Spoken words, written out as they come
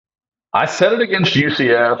I said it against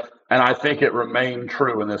UCF, and I think it remained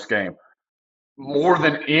true in this game. More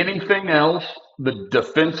than anything else, the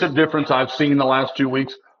defensive difference I've seen the last 2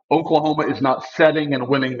 weeks, Oklahoma is not setting and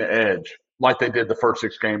winning the edge like they did the first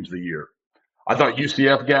 6 games of the year. I thought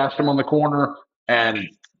UCF gassed them on the corner, and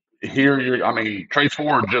here you're. I mean, Trace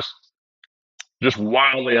Ford just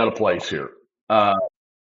wildly out of place here. Uh,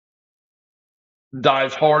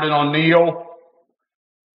 Dives hard in on Neal.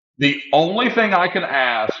 The only thing I can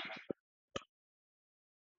ask,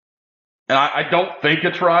 and I don't think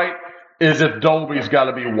it's right, is if Dolby's got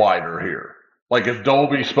to be wider here. Like if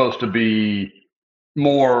Dolby's supposed to be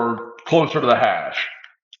more closer to the hash,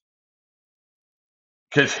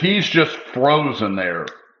 because he's just frozen there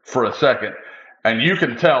for a second, and you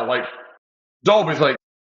can tell like Dolby's like,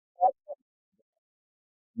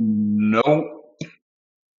 nope,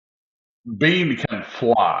 Bean can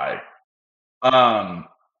fly. Um,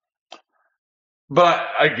 but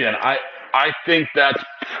again, I think that's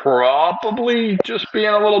probably just being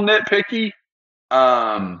a little nitpicky.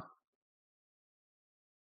 Um,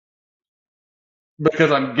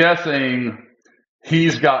 because I'm guessing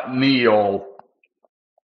he's got Neal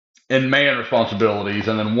in man responsibilities,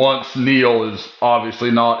 and then once Neal is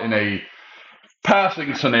obviously not in a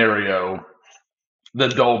passing scenario, then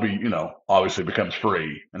Dolby, obviously becomes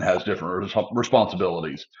free and has different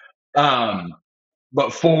responsibilities. Um,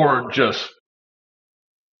 but Ford just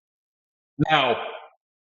now,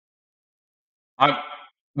 I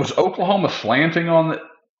was Oklahoma slanting on the.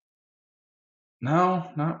 No,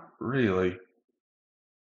 not really.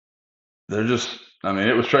 They're just. I mean,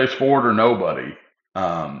 it was Trace Ford or nobody.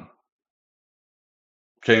 Um,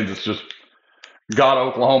 Kansas just got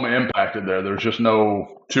Oklahoma impacted there. There's just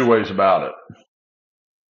no two ways about it.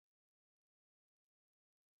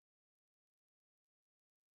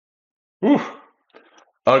 Whew.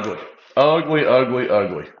 Ugly, ugly, ugly,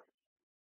 ugly.